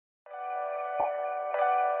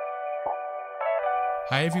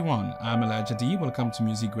Hi everyone, I'm Elijah D. Welcome to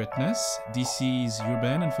Music Greatness. This is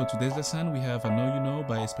Urban, and for today's lesson we have I Know You Know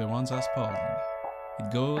by Esperanza Spalding.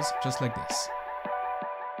 It goes just like this.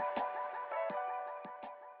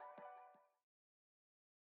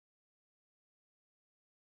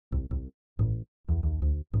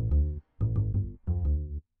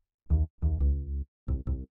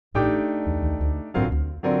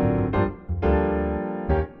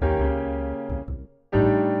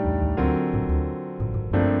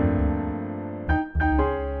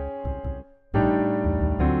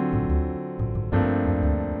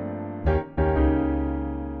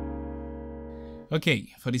 Okay,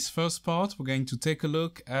 for this first part, we're going to take a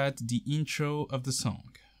look at the intro of the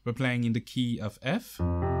song. We're playing in the key of F.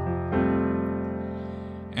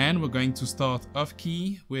 And we're going to start off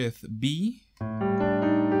key with B.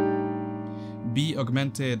 B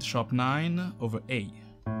augmented sharp 9 over A.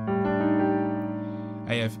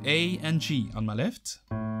 I have A and G on my left.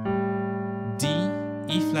 D,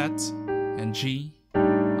 E flat, and G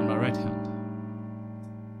on my right hand.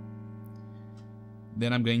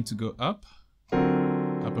 Then I'm going to go up.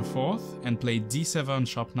 Upper fourth, and play D7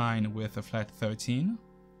 sharp 9 with a flat 13,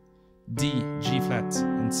 D, G flat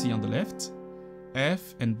and C on the left,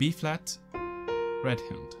 F and B flat, right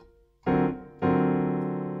hand.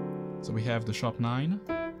 So we have the sharp 9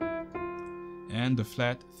 and the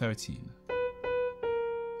flat 13.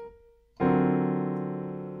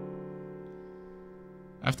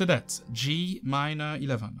 After that, G minor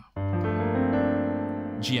 11,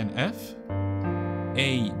 G and F,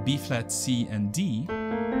 A, B flat, C and D,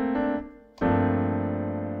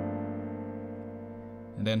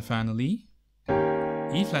 and then finally,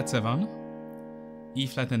 E flat 7, E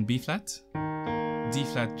flat and B flat, D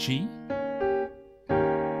flat G,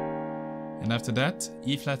 and after that,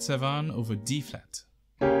 E flat 7 over D flat.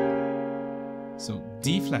 So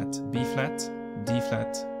D flat, B flat, D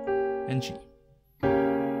flat, and G.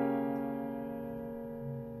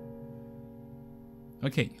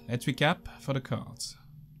 Okay, let's recap for the chords.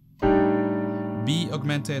 B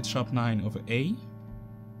augmented sharp 9 over A,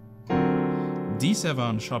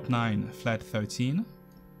 D7 sharp 9 flat 13,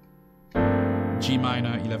 G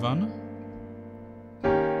minor 11,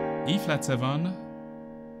 E flat 7,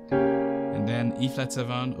 and then E flat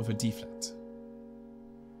 7 over D flat.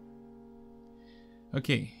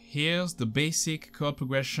 Okay, here's the basic chord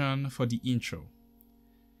progression for the intro.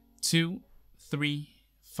 2, 3,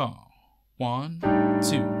 4. 1, 2,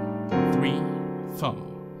 3, 4.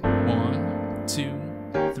 1,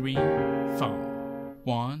 2, 3, 4.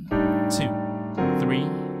 1, 2, 3,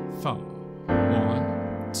 4.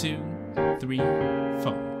 1, 2, 3,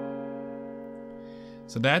 4.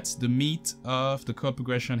 So that's the meat of the chord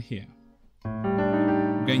progression here.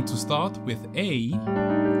 We're going to start with A,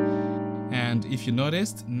 and if you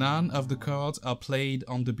noticed, none of the chords are played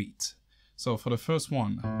on the beat. So for the first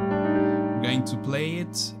one, we're going to play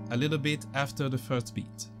it a little bit after the first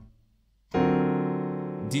beat.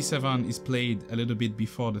 D7 is played a little bit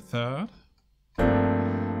before the third,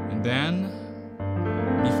 and then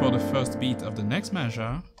before the first beat of the next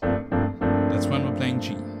measure, that's when we're playing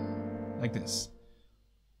G, like this.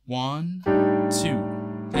 1, 2,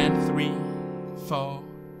 and 3, 4,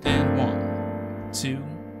 and 1, 2,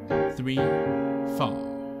 3, 4.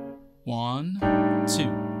 1, 2,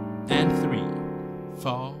 and 3,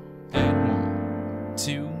 4, and 1,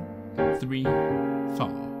 2, 3, 4.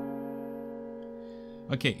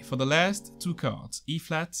 Okay, for the last two chords, E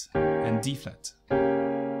flat and D flat.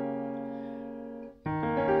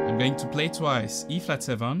 I'm going to play twice E flat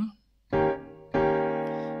 7,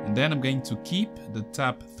 and then I'm going to keep the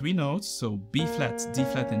tap 3 notes, so B flat, D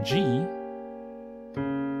flat and G,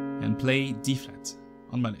 and play D flat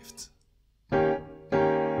on my left.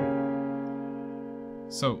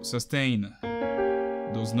 So sustain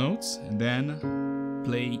those notes and then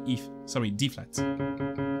play D flat.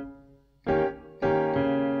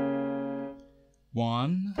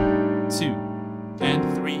 1, 2,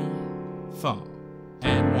 and 3, 4,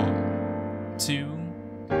 and 1,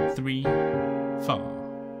 2, 3, 4.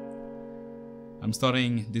 I'm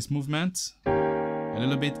starting this movement a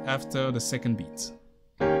little bit after the second beat.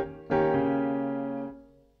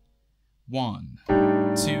 1, 2,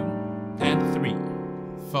 and 3,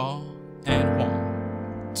 4, and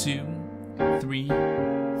 1, 2, 3,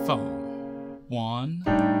 4. 1,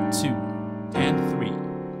 2, and 3,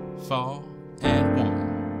 4, and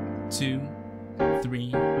 1, 2,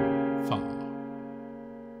 3, 4.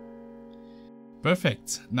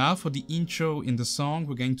 Perfect. Now for the intro in the song,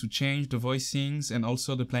 we're going to change the voicings and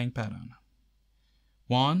also the playing pattern.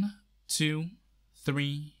 1, 2,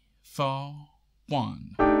 3, 4.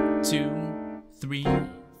 1, 2, 3,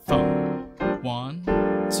 4. 1,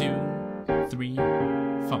 2, 3,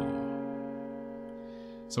 4.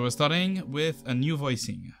 So we're starting with a new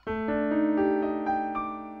voicing.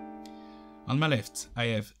 On my left, I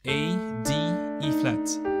have A, D, E flat,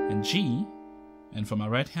 and G, and for my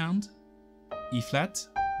right hand, E flat,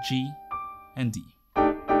 G, and D.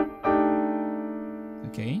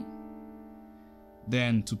 Okay.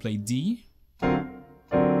 Then to play D, I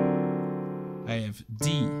have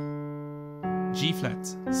D, G flat,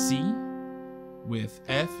 C, with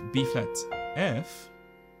F, B flat, F,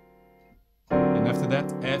 and after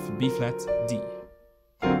that F, B flat, D.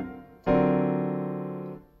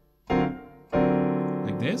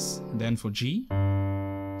 Like this. Then for G,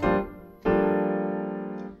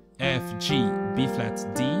 F, G, B flat,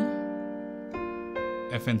 D,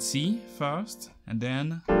 F and C first, and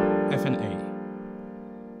then F and A.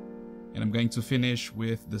 And I'm going to finish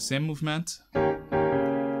with the same movement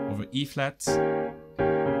over E flat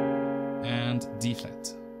and D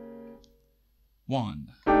flat. 1,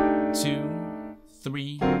 2,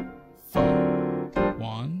 3, 4.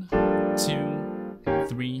 1, 2,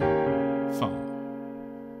 3, 4.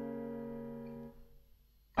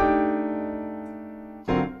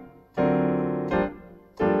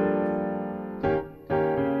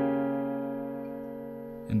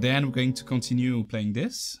 And then we're going to continue playing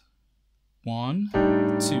this. 1, 2,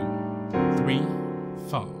 3,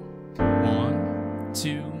 4. 1,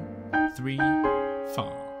 2, 3,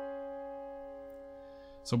 4.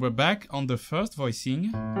 So we're back on the first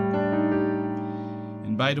voicing.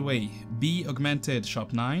 And by the way, B augmented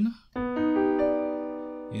sharp 9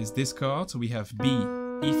 is this chord. So we have B,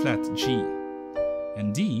 E flat, G,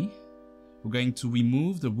 and D. We're going to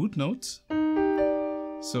remove the root note.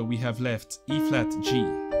 So we have left E flat, G,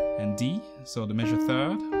 and D. So the major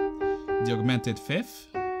third, the augmented fifth,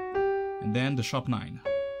 and then the sharp 9.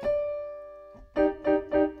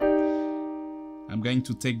 I'm going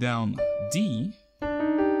to take down D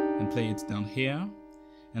and play it down here,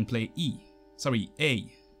 and play A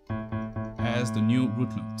as the new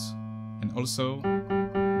root note, and also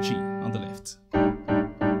G on the left.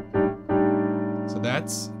 So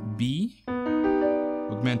that's B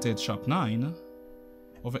augmented sharp 9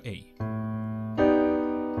 over A.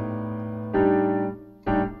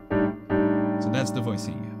 So that's the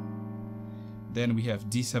voicing. Then we have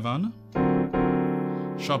D7,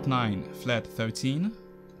 sharp 9, flat 13,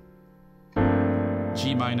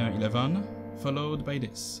 G minor 11, followed by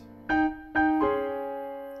this.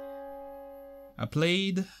 I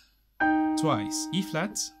played twice E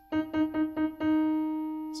flat,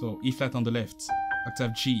 so E flat on the left,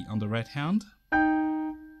 octave G on the right hand,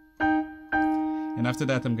 and after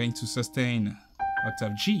that I'm going to sustain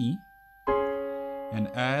octave G and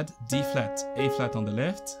add D flat, A flat on the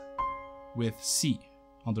left with C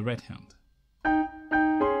on the right hand.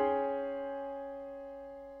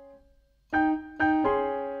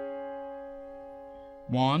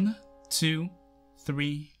 One, 2,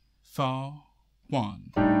 3, 4.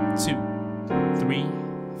 1, 2, 3,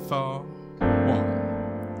 4.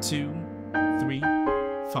 1, 2, 3,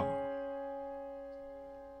 4.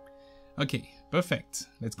 Okay, perfect.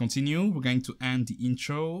 Let's continue. We're going to end the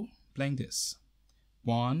intro playing this.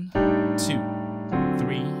 1, 2,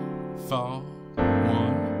 3, 4.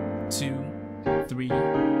 1, 2, 3,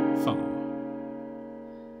 4.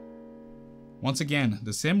 Once again,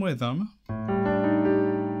 the same rhythm.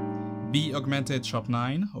 B augmented sharp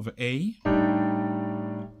 9 over A.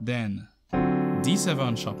 Then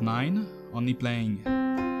D7 sharp 9, only playing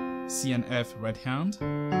C and F right hand,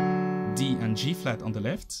 D and G flat on the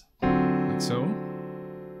left, like so.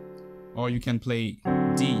 Or you can play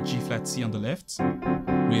D, G flat, C on the left,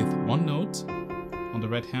 with one note on the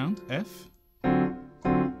right hand, F.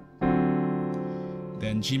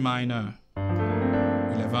 Then G minor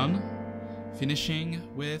 11, finishing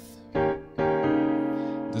with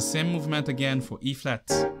the same movement again for E flat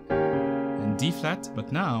and D flat,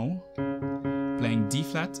 but now playing D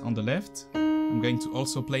flat on the left, I'm going to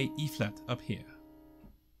also play E flat up here.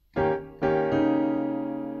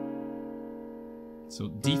 So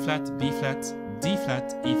D flat, B flat, D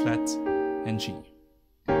flat, E flat, and G.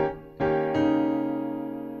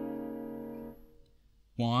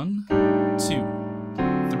 1, 2,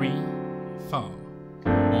 3, 4.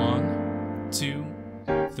 1, 2,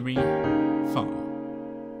 3, 4.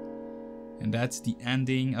 And that's the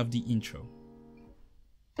ending of the intro.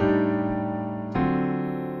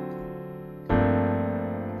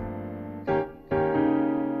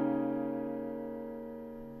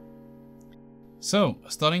 So,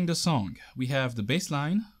 starting the song, we have the bass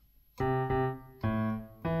line.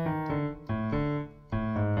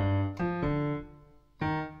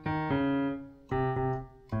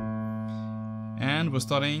 we're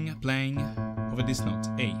starting playing over this note,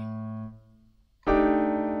 A.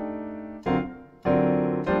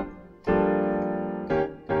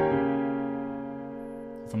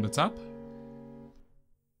 From the top.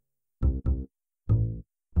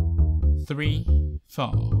 3, 4.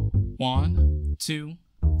 1, 2,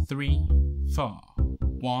 3, 4.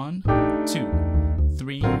 1, 2,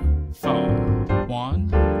 3, 4. 1,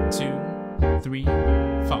 2, 3,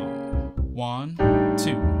 4. 1,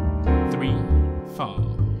 2, 3, 4.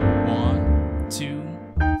 1, 2,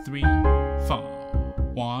 3, 4.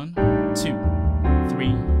 1, 2,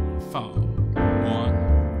 3, 4.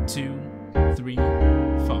 1, 2, 3,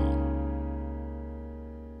 4.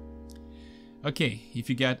 Okay, if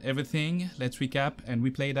you got everything, let's recap and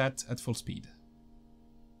replay that at full speed.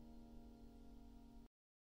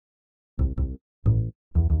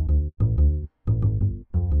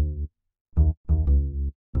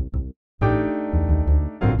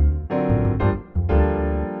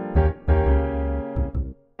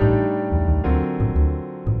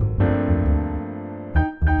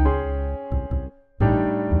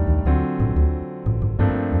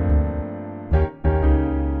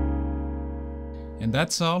 And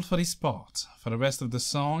that's all for this part. For the rest of the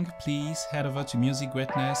song, please head over to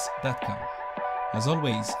musicgreatness.com. As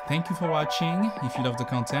always, thank you for watching. If you love the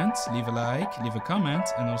content, leave a like, leave a comment,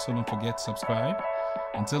 and also don't forget to subscribe.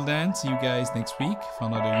 Until then, see you guys next week for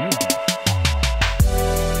another Euro.